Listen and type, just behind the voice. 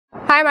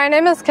Hi, my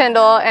name is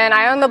Kendall, and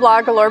I own the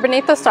blog Galore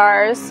Beneath the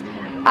Stars.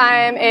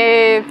 I'm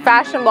a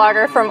fashion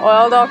blogger from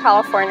Oildale,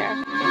 California.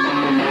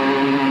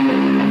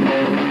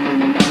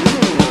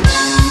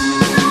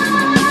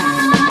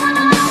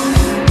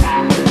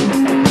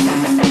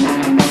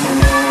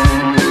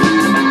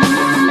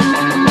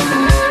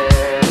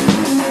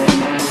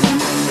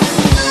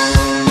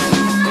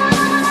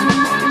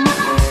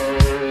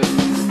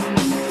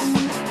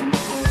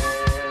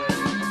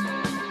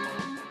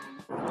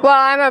 Well,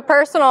 I'm a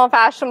personal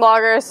fashion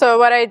blogger, so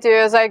what I do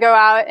is I go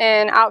out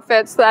in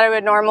outfits that I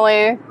would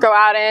normally go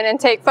out in and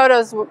take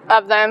photos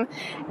of them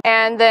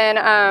and then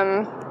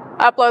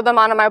upload them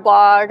onto my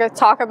blog,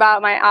 talk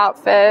about my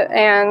outfit,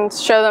 and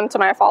show them to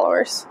my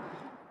followers.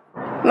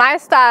 My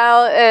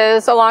style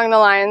is along the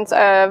lines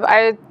of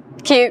I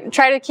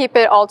try to keep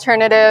it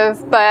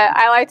alternative, but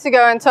I like to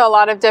go into a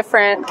lot of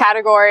different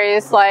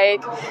categories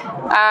like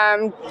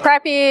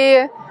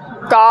preppy,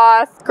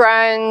 goth,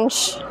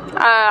 grunge.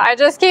 I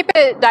just keep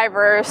it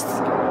diverse.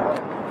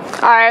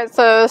 Alright,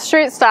 so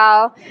street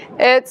style,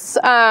 it's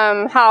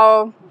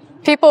how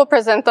people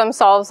present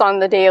themselves on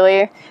the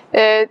daily.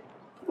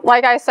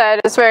 Like I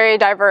said, it's very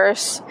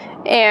diverse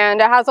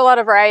and it has a lot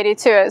of variety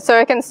to it. So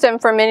it can stem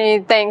from many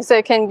things.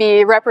 It can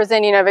be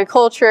representing of a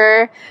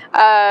culture,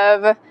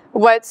 of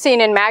what's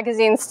seen in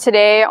magazines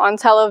today, on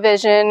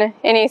television,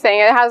 anything.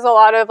 It has a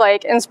lot of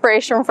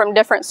inspiration from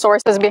different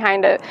sources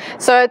behind it.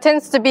 So it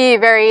tends to be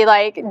very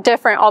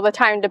different all the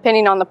time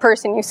depending on the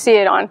person you see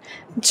it on.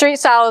 Street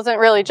style isn't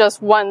really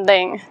just one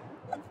thing.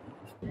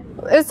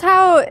 It's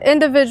how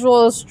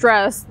individuals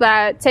dress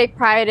that take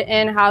pride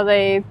in how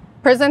they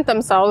present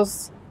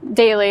themselves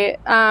daily.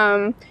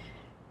 It's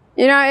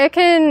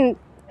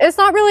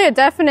not really a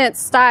definite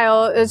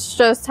style, it's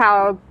just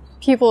how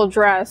people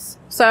dress.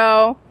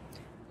 So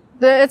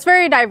it's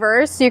very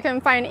diverse. You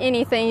can find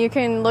anything. You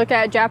can look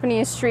at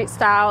Japanese street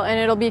style and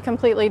it'll be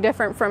completely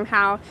different from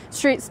how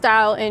street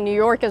style in New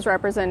York is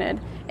represented.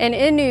 And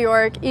in New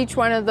York, each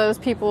one of those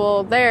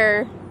people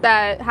there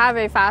that have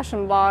a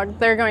fashion blog,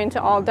 they're going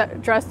to all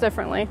dress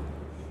differently.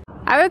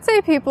 I would say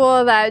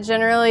people that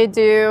generally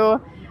do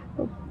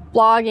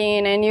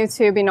blogging and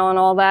YouTubing and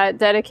all that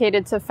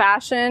dedicated to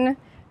fashion,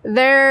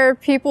 they're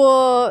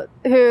people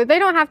who, they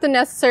don't have to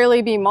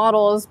necessarily be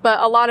models, but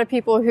a lot of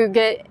people who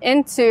get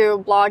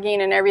into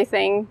blogging and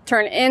everything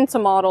turn into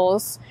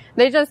models.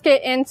 They just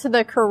get into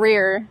the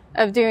career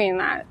of doing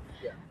that.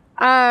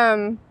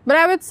 But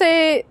I would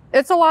say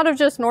it's a lot of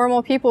just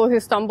normal people who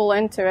stumble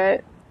into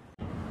it.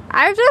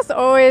 I've just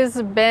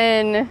always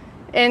been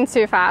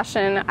into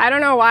fashion. I don't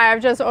know why,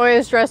 I've just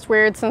always dressed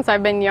weird since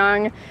I've been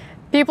young.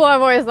 People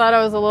have always thought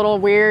I was a little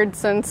weird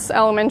since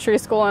elementary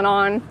school and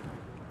on.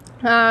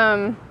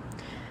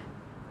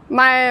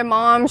 My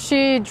mom,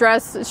 she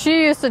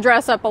used to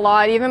dress up a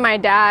lot. Even my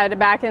dad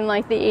back in the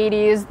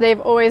 80s,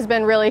 they've always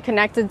been really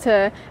connected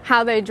to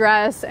how they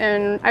dress,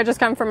 and I just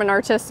come from an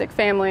artistic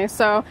family.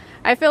 So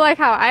I feel like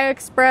how I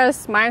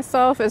express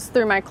myself is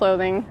through my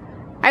clothing.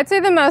 I'd say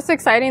the most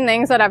exciting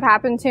things that have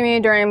happened to me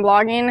during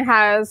blogging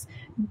has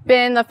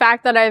been the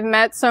fact that I've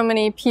met so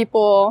many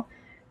people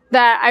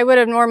that I would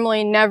have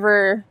normally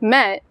never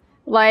met.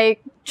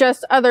 Like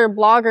just other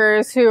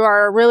bloggers who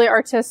are really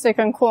artistic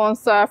and cool and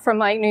stuff from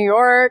New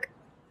York,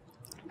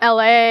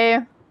 LA.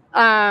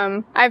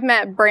 I've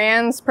met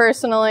brands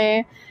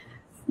personally.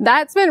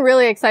 That's been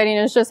really exciting,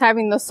 is just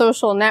having the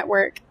social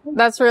network.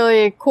 That's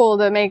really cool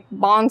to make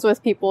bonds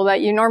with people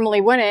that you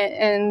normally wouldn't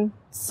in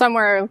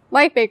somewhere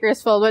like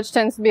Bakersfield, which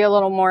tends to be a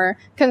little more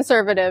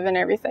conservative and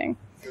everything.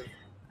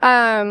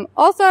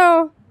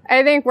 Also,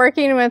 I think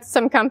working with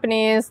some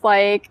companies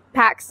like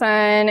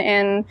pac-sun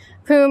and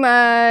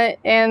Puma,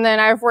 and then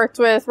I've worked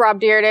with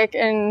Rob Dyrdek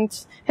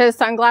and his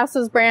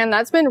sunglasses brand.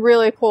 That's been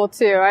really cool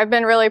too. I've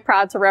been really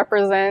proud to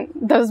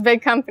represent those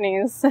big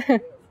companies.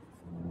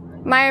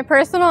 My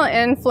personal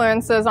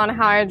influences on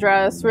how I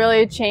dress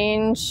really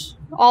change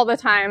all the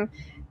time.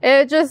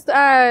 It just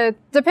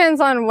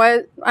depends on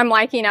what I'm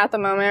liking at the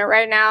moment.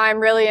 Right now I'm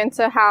really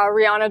into how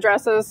Rihanna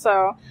dresses,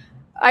 so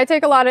I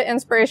take a lot of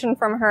inspiration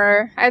from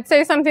her. I'd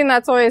say something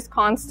that's always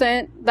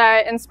constant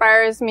that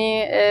inspires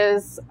me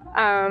is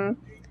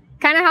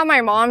kind of how my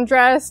mom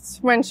dressed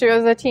when she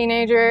was a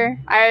teenager.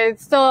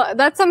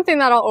 That's something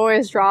that I'll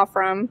always draw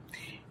from.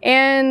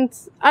 And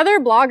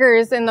other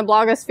bloggers in the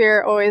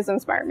blogosphere always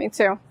inspire me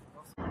too.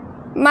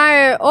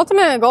 My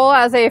ultimate goal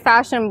as a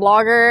fashion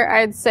blogger,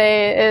 I'd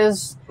say,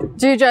 is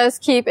to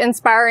just keep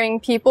inspiring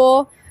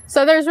people.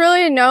 So there's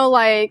really no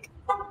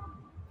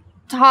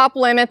top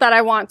limit that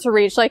I want to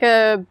reach, like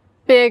a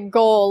big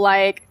goal,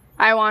 like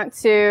I want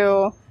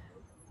to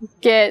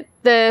get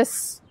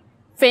this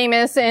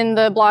famous in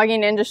the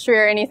blogging industry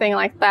or anything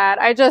like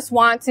that. I just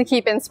want to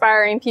keep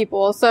inspiring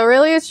people. So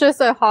really it's just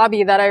a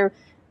hobby that I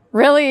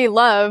really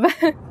love.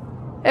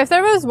 If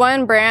there was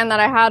one brand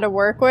that I had to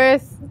work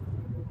with,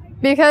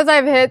 because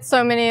I've hit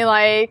so many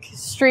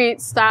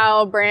street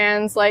style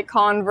brands like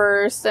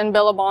Converse and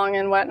Billabong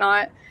and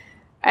whatnot,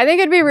 I think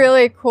it'd be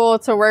really cool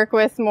to work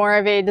with more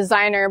of a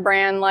designer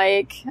brand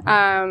like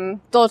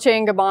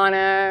Dolce &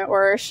 Gabbana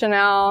or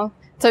Chanel,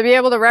 to be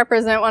able to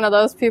represent one of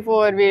those people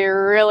would be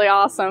really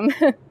awesome.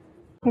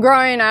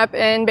 Growing up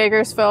in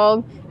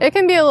Bakersfield, it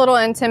can be a little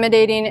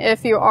intimidating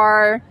if you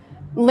are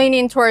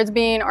leaning towards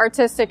being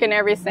artistic and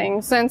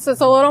everything, since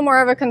it's a little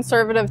more of a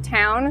conservative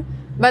town.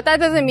 But that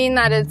doesn't mean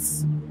that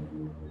it's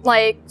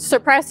like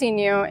suppressing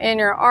you in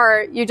your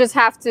art. You just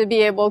have to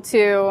be able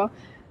to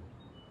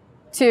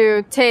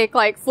take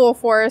like full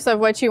force of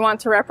what you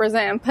want to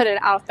represent and put it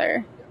out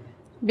there.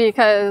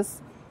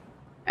 Because,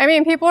 I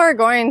mean, people are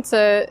going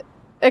to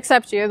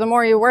accept you the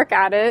more you work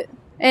at it.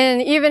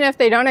 And even if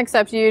they don't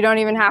accept you, you don't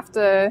even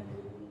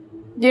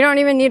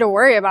need to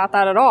worry about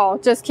that at all.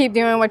 Just keep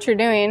doing what you're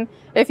doing.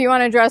 If you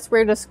want to dress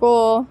weird to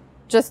school,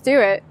 just do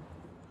it.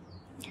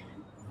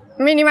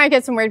 I mean, you might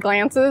get some weird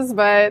glances,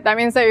 but that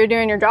means that you're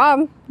doing your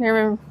job.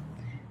 You're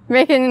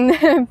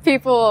making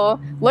people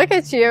look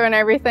at you and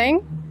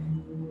everything.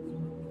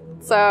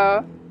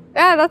 So,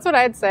 yeah, that's what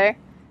I'd say.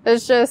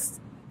 It's just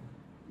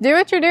do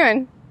what you're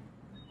doing,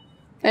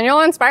 and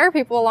you'll inspire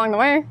people along the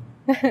way.